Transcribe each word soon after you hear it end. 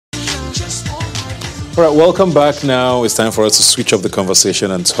All right, welcome back now. It's time for us to switch up the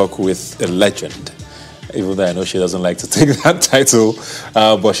conversation and talk with a legend. Even though I know she doesn't like to take that title,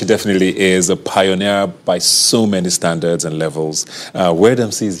 but she definitely is a pioneer by so many standards and levels. Word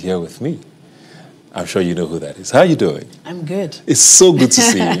MC is here with me. I'm sure you know who that is. How are you doing? I'm good. It's so good to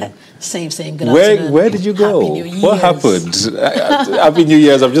see you. Same. Good afternoon. Where did you go? Happy New Year's. What happened? Happy New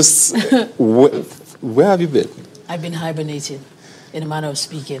Year's. I'm just... Where have you been? I've been hibernating, in a manner of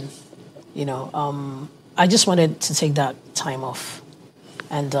speaking. You know, I just wanted to take that time off.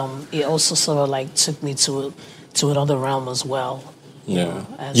 And it also sort of like took me to another realm as well. Yeah.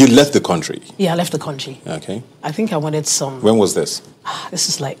 You left the country? Yeah, I left the country. Okay. I think I wanted some... When was this?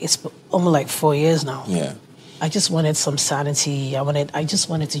 It's almost like 4 years now. Yeah. I just wanted some sanity. I just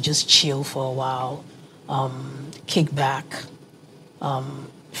wanted to just chill for a while, kick back,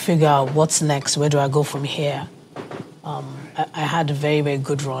 figure out what's next. Where do I go from here? I had a very, very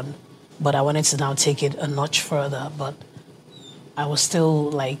good run, but I wanted to now take it a notch further. But I was still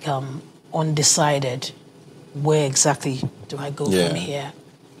like undecided. Where exactly do I go from here?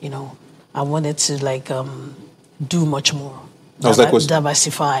 You know, I wanted to like do much more.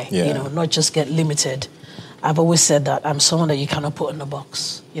 Diversify. Yeah. You know, not just get limited. I've always said that I'm someone that you cannot put in a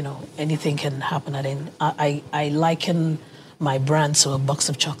box. You know, anything can happen. I liken my brand to a box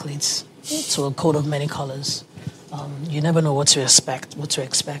of chocolates, to a coat of many colors. You never know what to expect.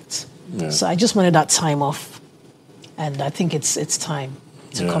 Yeah. So I just wanted that time off, and I think it's time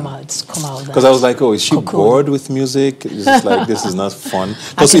to come out. It's come out. Because I was like, oh, is she bored with music? It's just like, this is not fun.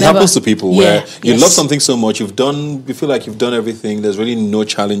 Because it happens to people where you love something so much, you feel like you've done everything. There's really no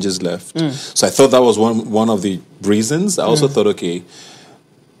challenges left. So I thought that was one of the reasons. I also thought, okay,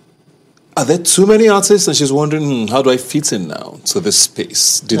 are there too many artists? And she's wondering, how do I fit in now to this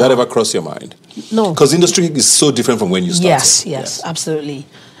space? Did that ever cross your mind? No. Because the industry is so different from when you started. Yes, absolutely.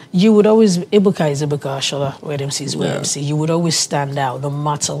 You would always, Ibuka is Ibuka, Shola, Word MC is Word MC. You would always stand out, no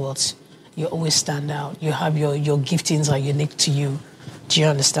matter what. You always stand out. You have your giftings are unique to you. Do you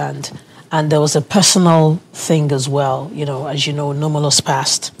understand? And there was a personal thing as well. You know, as you know, Nomolos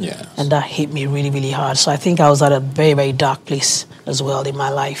passed. Yes. And that hit me really, really hard. So I think I was at a very, very dark place as well in my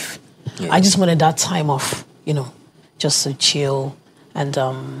life. Yeah. I just wanted that time off, you know, just to chill. And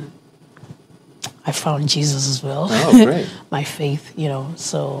I found Jesus as well. Oh, great. My faith, you know.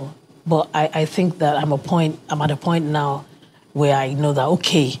 So, but I think that I'm at a point now where I know that,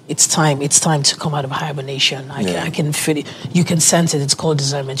 okay, it's time to come out of hibernation. I can feel it. You can sense it. It's called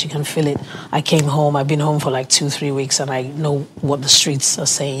discernment. You can feel it. I came home. I've been home for like 2-3 weeks, and I know what the streets are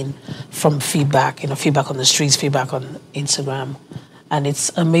saying from feedback, you know, feedback on the streets, feedback on Instagram. And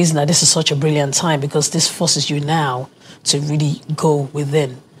it's amazing that this is such a brilliant time, because this forces you now to really go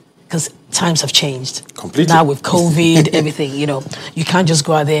within. Because times have changed. Completely. Now with COVID, everything, you know, you can't just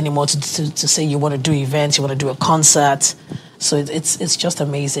go out there anymore to say you want to do events, you want to do a concert. So it's just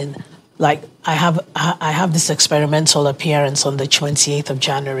amazing. Like I have this experimental appearance on the 28th of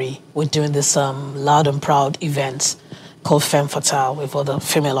January. We're doing this Loud and Proud event called Femme Fatale with other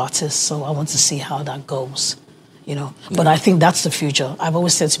female artists. So I want to see how that goes. You know, but I think that's the future. I've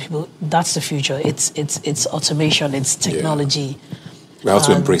always said to people, that's the future. It's automation, it's technology. Yeah. We have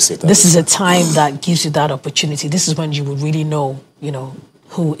to embrace it. This is a time that gives you that opportunity. This is when you will really know, you know,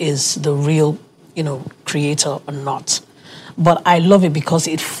 who is the real, you know, creator or not. But I love it because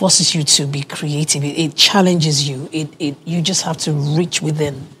it forces you to be creative. It challenges you. You just have to reach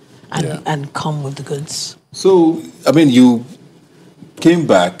within and come with the goods. So, I mean, you came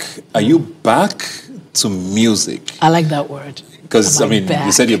back. Are you back to music? I like that word. Because, I mean,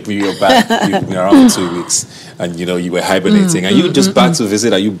 you said you're back. You've been around 2 weeks, and, you know, you were hibernating. Are you just back to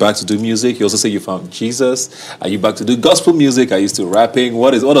visit? Are you back to do music? You also say you found Jesus. Are you back to do gospel music? Are you still rapping?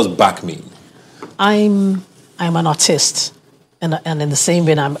 What does back mean? I'm an artist. And in the same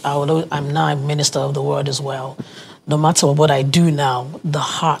vein, I'm now a minister of the word as well. No matter what I do now, the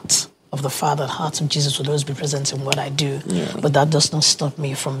heart of the Father, the heart of Jesus will always be present in what I do. Yeah. But that does not stop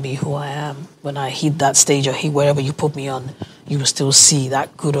me from being who I am. When I hit that stage or hit wherever you put me on, you will still see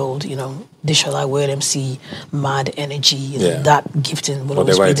that good old, you know, Dishala Word MC, mad energy, you know, that gifting will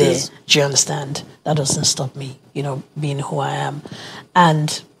always be there. Do you understand? That doesn't stop me, you know, being who I am.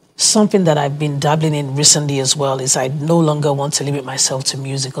 And something that I've been dabbling in recently as well is I no longer want to limit myself to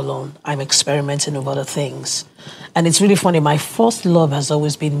music alone. I'm experimenting with other things. And it's really funny. My first love has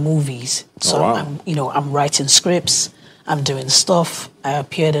always been movies. So I'm writing scripts. I'm doing stuff. I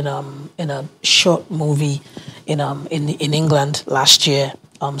appeared in a short movie in England last year.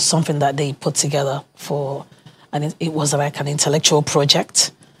 Something that they put together for, and it was like an intellectual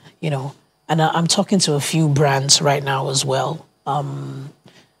project, you know. And I'm talking to a few brands right now as well.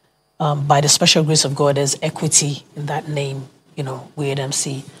 by the special grace of God, there's equity in that name, Weird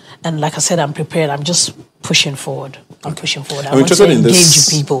MC. And like I said, I'm prepared. I'm just pushing forward. I'm pushing forward. I want to engage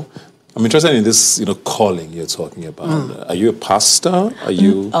people. I'm interested in this, calling you're talking about. Are you a pastor? Are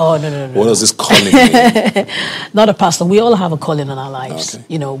you? Oh, no. What does this calling mean? Not a pastor. We all have a calling in our lives.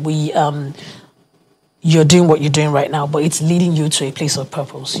 Okay. You're doing what you're doing right now, but it's leading you to a place of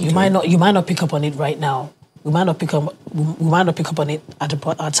purpose. Okay. You might not pick up on it right now. We might not pick up on it at a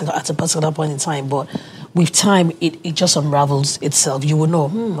particular point in time, but with time, it just unravels itself. You will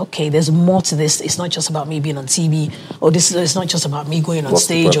know, okay, there's more to this. It's not just about me being on TV, or it's not just about me going on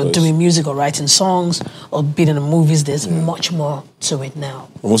stage or doing music or writing songs or being in the movies. There's much more to it now.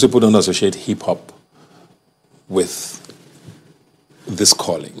 Most people don't associate hip hop with this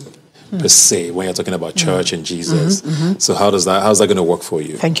calling per se when you're talking about church and Jesus. So how's that going to work for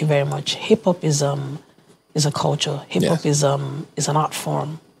you? Thank you very much. Hip hop is a culture. Hip hop is an art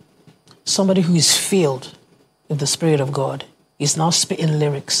form. Somebody who is filled with the Spirit of God is now spitting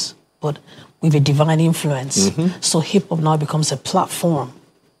lyrics, but with a divine influence. So hip hop now becomes a platform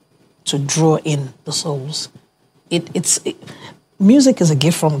to draw in the souls. Music is a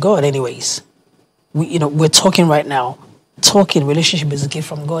gift from God, anyways. We're talking right now. Relationship is a gift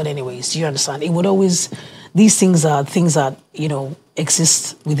from God, anyways. Do you understand? It would always. These things are things that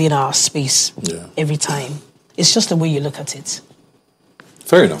exist within our space every time. It's just the way you look at it.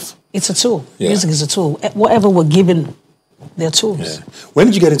 Fair enough. It's a tool. Yeah. Music is a tool. Whatever we're given, they're tools. Yeah. When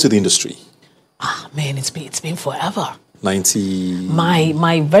did you get into the industry? Man, it's been forever. 90.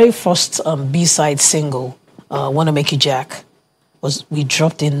 My very first B-side single, "Wanna Make You Jack," we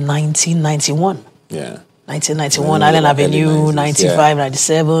dropped in 1991. Yeah. 1991, Island Avenue, 95,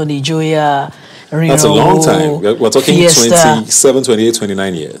 97, Ijoya, Rio. That's a long time. We're talking Fiesta. 27, 28,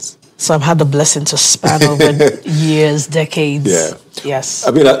 29 years. So I've had the blessing to span over years, decades. Yeah. Yes.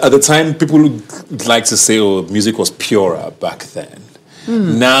 I mean, at the time, people would like to say, music was purer back then.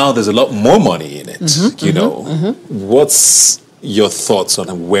 Now there's a lot more money in it, What's your thoughts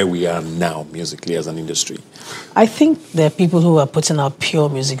on where we are now musically as an industry? I think there are people who are putting out pure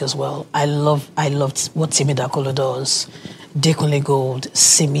music as well. I loved what Timi Dakolo does. Dekunle Gold,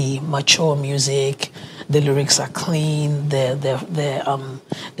 Simi, mature music. The lyrics are clean. They're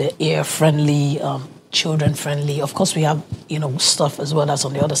ear friendly, children friendly. Of course, we have stuff as well that's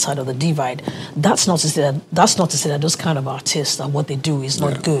on the other side of the divide. That's not to say that those kind of artists that what they do is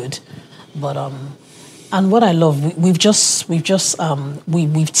not good, but and what I love, we've taken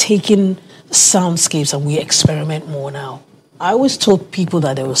soundscapes and we experiment more now. I always told people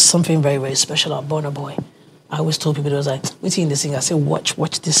that there was something very, very special about Burna Boy. I always told people, there was like, waiting in this thing, I said, watch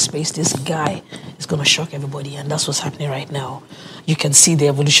this space. This guy is going to shock everybody. And that's what's happening right now. You can see the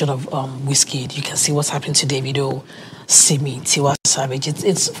evolution of Wizkid. You can see what's happening to Davido, Simi, Tiwa Savage.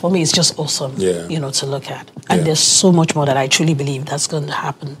 It's for me, it's just awesome, to look at. And there's so much more that I truly believe that's going to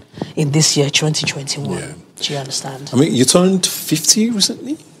happen in this year, 2021. Yeah. Do you understand? I mean, you turned 50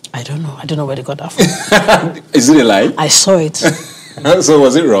 recently? I don't know. I don't know where they got that from. Is it a lie? I saw it. So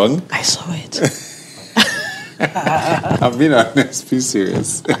was it wrong? I saw it. I've been honest, be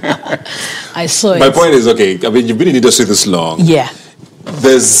serious. I saw it. My point is, okay, I mean, you've been in the industry this long. Yeah.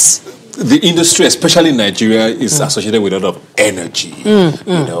 There's the industry, especially in Nigeria, is associated with a lot of energy.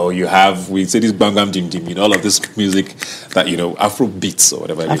 We say this bang bang dim dim, all of this music that, Afro beats or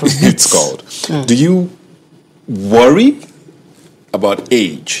whatever it's called. Do you worry about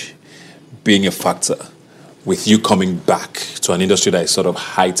age being a factor with you coming back to an industry that is sort of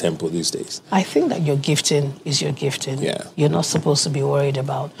high tempo these days? I think that your gifting is your gifting. Yeah. You're not supposed to be worried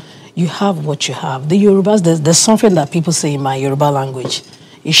about. You have what you have. The Yorubas, there's something that people say in my Yoruba language.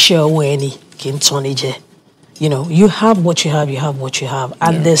 You have what you have.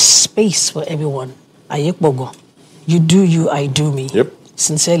 And there's space for everyone. You do you, I do me. Yep.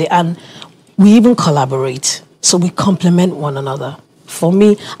 Sincerely. And we even collaborate. So we complement one another. For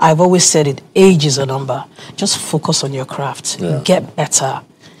me, I've always said it, age is a number. Just focus on your craft. Yeah. Get better.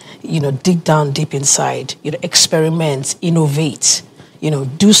 Dig down deep inside. Experiment, innovate.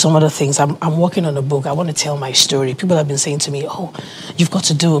 Do some other things. I'm working on a book. I want to tell my story. People have been saying to me, you've got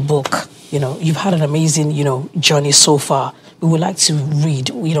to do a book. You've had an amazing, journey so far. We would like to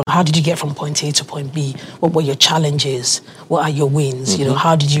read, how did you get from point A to point B? What were your challenges? What are your wins?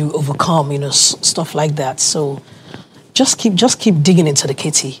 How did you overcome, stuff like that. So just keep digging into the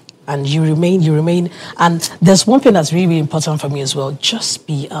kitty, and you remain. And there's one thing that's really, really important for me as well. Just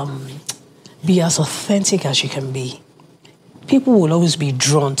be as authentic as you can be. People will always be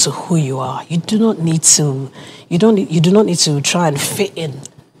drawn to who you are. You do not need to try and fit in.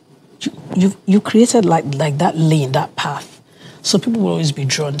 You created like that lane, that path. So people will always be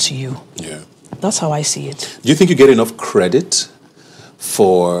drawn to you. Yeah. That's how I see it. Do you think you get enough credit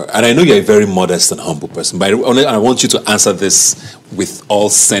for, and I know you're a very modest and humble person, but I want you to answer this with all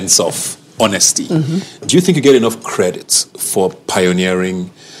sense of honesty. Mm-hmm. Do you think you get enough credit for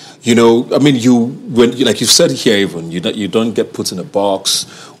pioneering? You know, I mean, like you said here, even you don't get put in a box.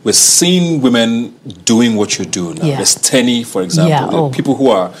 We're seeing women doing what you do now. There's Tenny, for example. People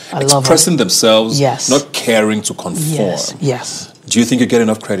who are expressing themselves, not caring to conform. Yes. Do you think you get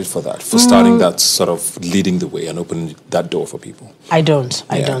enough credit for that, for starting that sort of leading the way and opening that door for people? I don't.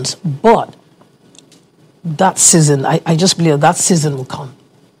 But that season, I just believe that season will come.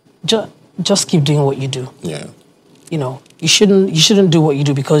 Just keep doing what you do. Yeah. You know, you shouldn't do what you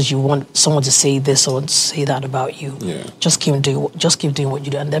do because you want someone to say this or say that about you. Yeah. Just keep doing what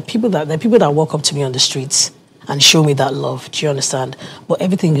you do. And there are people that walk up to me on the streets and show me that love. Do you understand? But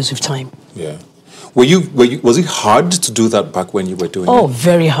everything is with time. Yeah. Was it hard to do that back when you were doing it? Oh,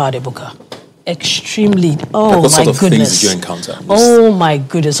 very hard, Ebuka. Extremely. Oh, what my sort of goodness. Things did you encounter? Oh, my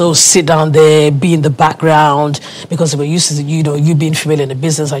goodness. Oh, sit down there, be in the background, because we're used to, you being familiar in the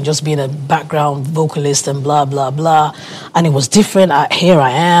business and just being a background vocalist and blah, blah, blah. And it was different. Here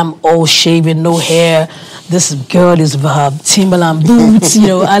I am, all shaven, no hair. This girl is Timberland boots,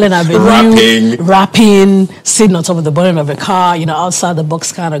 Allen Avenue. Rapping, sitting on top of the bottom of a car, outside the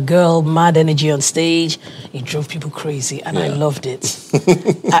box kind of girl, mad energy on stage. It drove people crazy, and I loved it.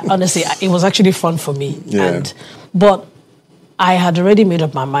 Honestly, it was actually fun for me. Yeah. But I had already made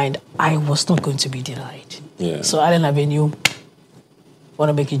up my mind I was not going to be denied. Yeah. So Allen Avenue, want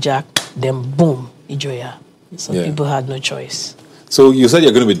to make it Jack, then boom, Ijoya. So people had no choice. So you said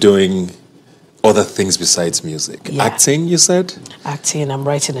you're going to be doing other things besides music. Yeah. Acting, you said? Acting, I'm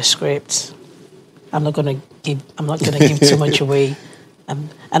writing a script. I'm not gonna give too much away. And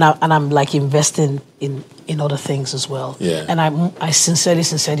I'm like investing in other things as well. Yeah. And I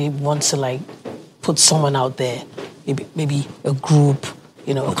sincerely want to like put someone out there, maybe a group,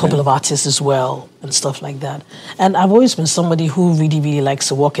 a couple of artists as well and stuff like that. And I've always been somebody who really, really likes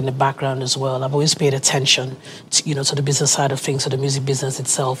to work in the background as well. I've always paid attention to, to the business side of things, to the music business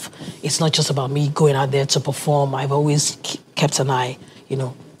itself. It's not just about me going out there to perform. I've always kept an eye,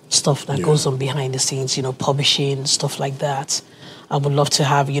 stuff that goes on behind the scenes, publishing, stuff like that. I would love to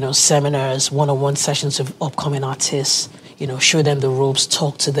have, seminars, one-on-one sessions with upcoming artists, show them the ropes,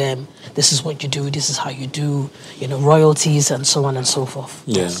 talk to them. This is what you do, this is how you do, royalties and so on and so forth.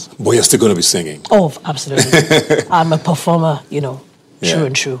 Yeah. But you're still going to be singing. Oh, absolutely. I'm a performer, true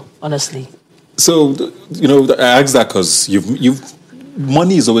and true, honestly. So, I asked that because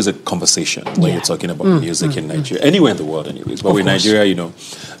money is always a conversation when you're talking about music in Nigeria, anywhere in the world anyways. But with Nigeria,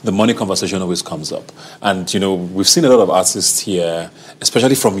 the money conversation always comes up. And, we've seen a lot of artists here,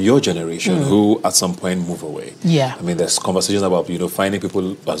 especially from your generation, who at some point move away. Yeah. I mean, there's conversations about, finding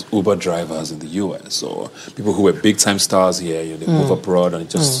people as Uber drivers in the US or people who were big-time stars here, they move abroad and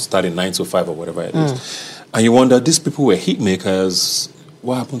just start in 9 to 5 or whatever it is. And you wonder, these people were hit makers.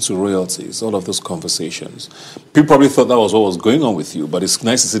 What happened to royalties? All of those conversations. People probably thought that was what was going on with you, but it's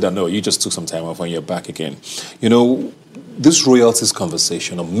nice to see that, no, you just took some time off and you're back again. This royalties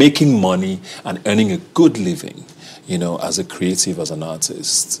conversation of making money and earning a good living, as a creative, as an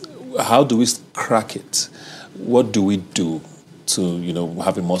artist, how do we crack it? What do we do to,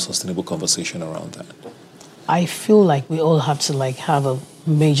 have a more sustainable conversation around that? I feel like we all have to have a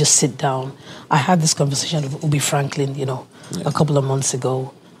major sit down. I had this conversation with Ubi Franklin, a couple of months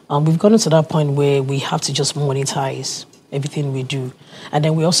ago. We've gotten to that point where we have to just monetize everything we do. And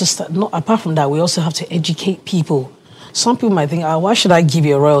then we also apart from that, we also have to educate people. Some people might think, why should I give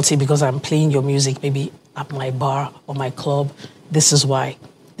you a royalty because I'm playing your music maybe at my bar or my club? This is why.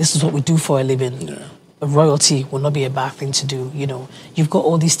 This is what we do for a living. Yeah. A royalty will not be a bad thing to do. You've got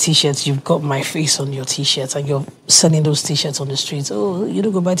all these T-shirts, you've got my face on your T-shirts, and you're selling those T-shirts on the streets. Oh, you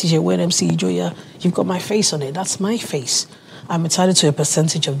don't go buy T-shirt, wear MC Ijoya. You've got my face on it. That's my face. I'm entitled to a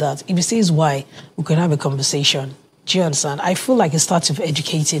percentage of that. If you say is why, we could have a conversation. Do you understand? I feel like it starts with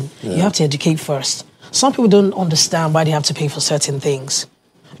educating. Yeah. You have to educate first. Some people don't understand why they have to pay for certain things.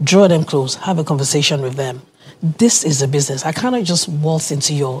 Draw them close, have a conversation with them. This is a business. I cannot just waltz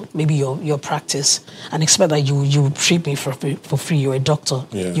into your practice and expect that you treat me for free. You're a doctor.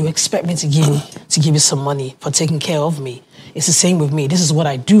 Yeah. You expect me to give you some money for taking care of me. It's the same with me. This is what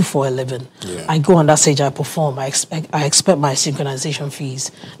I do for a living. Yeah. I go on that stage, I perform. I expect my synchronization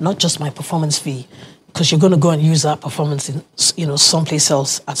fees, not just my performance fee. Because you're going to go and use that performance in, someplace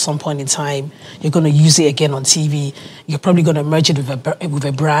else at some point in time. You're going to use it again on TV. You're probably going to merge it with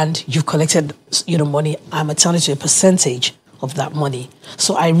a brand. You've collected, money. I'm entitled to a percentage of that money.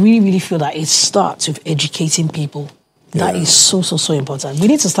 So I really, really feel that it starts with educating people. That is so important. We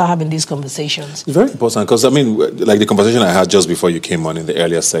need to start having these conversations. It's very important because, I mean, like the conversation I had just before you came on in the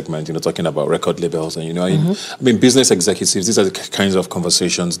earlier segment, talking about record labels and, I mean, business executives, these are the kinds of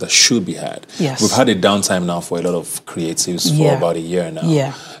conversations that should be had. Yes. We've had a downtime now for a lot of creatives for about a year now.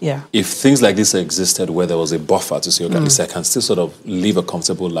 Yeah. If things like this existed where there was a buffer to say, okay, at least I can still sort of live a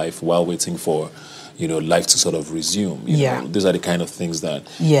comfortable life while waiting for life to sort of resume. These are the kind of things that,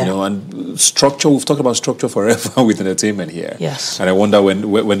 and structure, we've talked about structure forever with entertainment here. Yes. And I wonder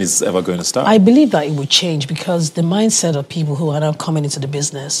when it's ever going to start. I believe that it would change because the mindset of people who are now coming into the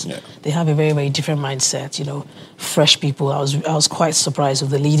business, they have a very, very different mindset, fresh people. I was quite surprised with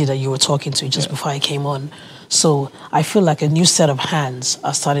the lady that you were talking to just before I came on. So I feel like a new set of hands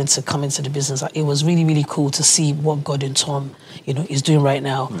are starting to come into the business. It was really, really cool to see what Gordon Tom, is doing right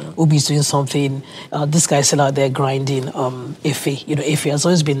now. Obi's doing something. This guy's still out there grinding. Ife, Ife has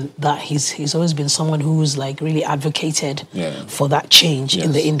always been that. He's always been someone who's like really advocated for that change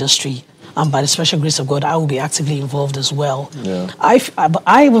in the industry. And by the special grace of God, I will be actively involved as well. Yeah. But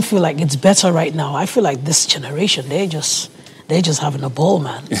I even feel like it's better right now. I feel like this generation, they're just having a ball,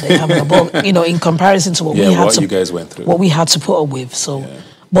 man. They're having a ball, in comparison to what you guys went through, what we had to put up with. So,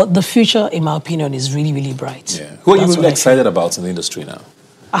 but the future, in my opinion, is really, really bright. Yeah. Who are you really excited about in the industry now?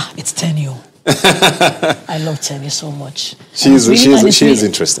 It's Tenyo. I love Tenyo so much. She is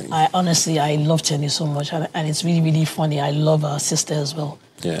interesting. I love Tenyo so much, and it's really, really funny. I love her sister as well.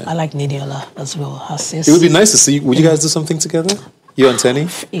 Yeah. I like Nidiola as well, her sister. It would be nice to see. Would you guys do something together? You and Tenny?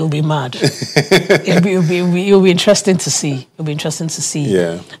 It'll be mad. It'll be interesting to see.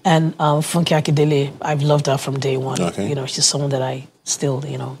 Yeah. And Funke Akindele, I've loved her from day one. Okay. She's someone that I still,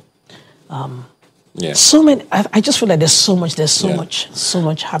 so many. I just feel like there's so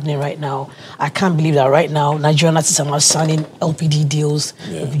much happening right now. I can't believe that right now Nigerian artists are signing LPD deals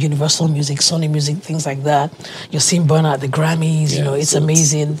with Universal Music, Sony Music, things like that. You're seeing Burna at the Grammys. It's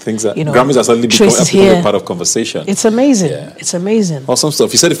amazing. Things that Grammys are suddenly becoming a part of conversation. It's amazing. Yeah. It's amazing. Awesome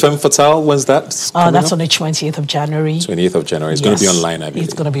stuff. You said the Femme Fatale. When's that? That's on the 20th of January. 28th of January. It's going to be online, I believe.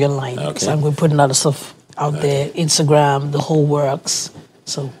 It's going to be online. Okay. So I'm going to put another stuff out there. Instagram, the whole works.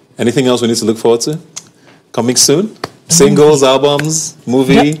 So. Anything else we need to look forward to? Coming soon? Singles, albums,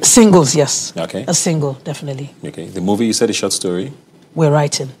 movie? Yeah, singles, yes. Okay. A single, definitely. Okay. The movie, you said a short story? We're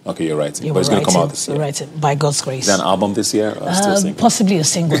writing. Okay, you're writing. Yeah, but it's going to come out this year? We're writing, by God's grace. Is that an album this year? Or still single? Possibly a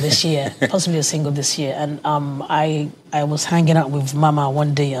single this year. And I was hanging out with Mama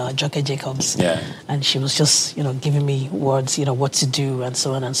one day, Joke Jacobs. Yeah. And she was just, giving me words, what to do and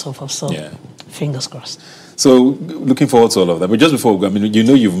so on and so forth. So, fingers crossed. So, looking forward to all of that. But just before we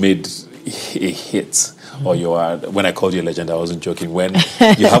go, you've made a hit. Or you are, when I called you a legend, I wasn't joking. When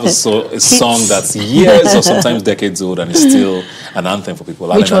you have a song that's years or sometimes decades old and is still an anthem for people.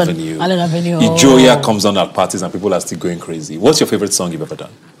 Which one? Allen Avenue. Ijoya comes on at parties and people are still going crazy. What's your favorite song you've ever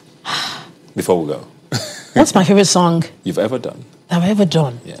done? Before we go. What's my favorite song? You've ever done? Have I ever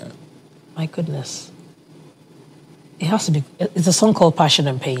done? Yeah. My goodness. It has to be, it's a song called Passion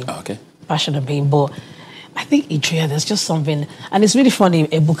and Pain. Oh, okay. Passion and Pain, but I think Ijoya, there's just something, and it's really funny,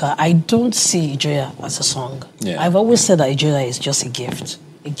 Ebuka, I don't see Ijoya as a song. Yeah. I've always said that Ijoya is just a gift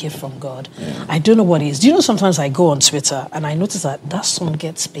from God. Yeah. I don't know what it is. Do you know sometimes I go on Twitter and I notice that song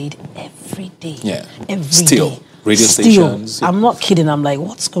gets played every day. Yeah. Every day. Radio stations. I'm not kidding. I'm like,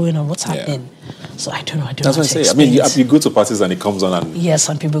 what's going on? What's happening? So I don't know. That's what I say. I mean, you go to parties and it comes on and... Yes,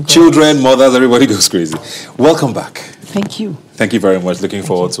 and people go... Children, mothers, everybody goes crazy. Welcome back. Thank you. Thank you very much. Looking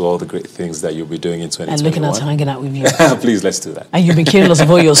forward to all the great things that you'll be doing in 2021. And looking at hanging out with you. Please, let's do that. And you'll be careless of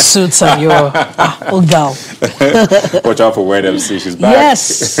all your suits and your... down. Watch out for Word MC. She's back.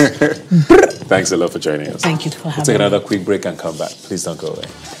 Yes. Thanks a lot for joining us. Thank you for having me. We'll take another quick break and come back. Please don't go away.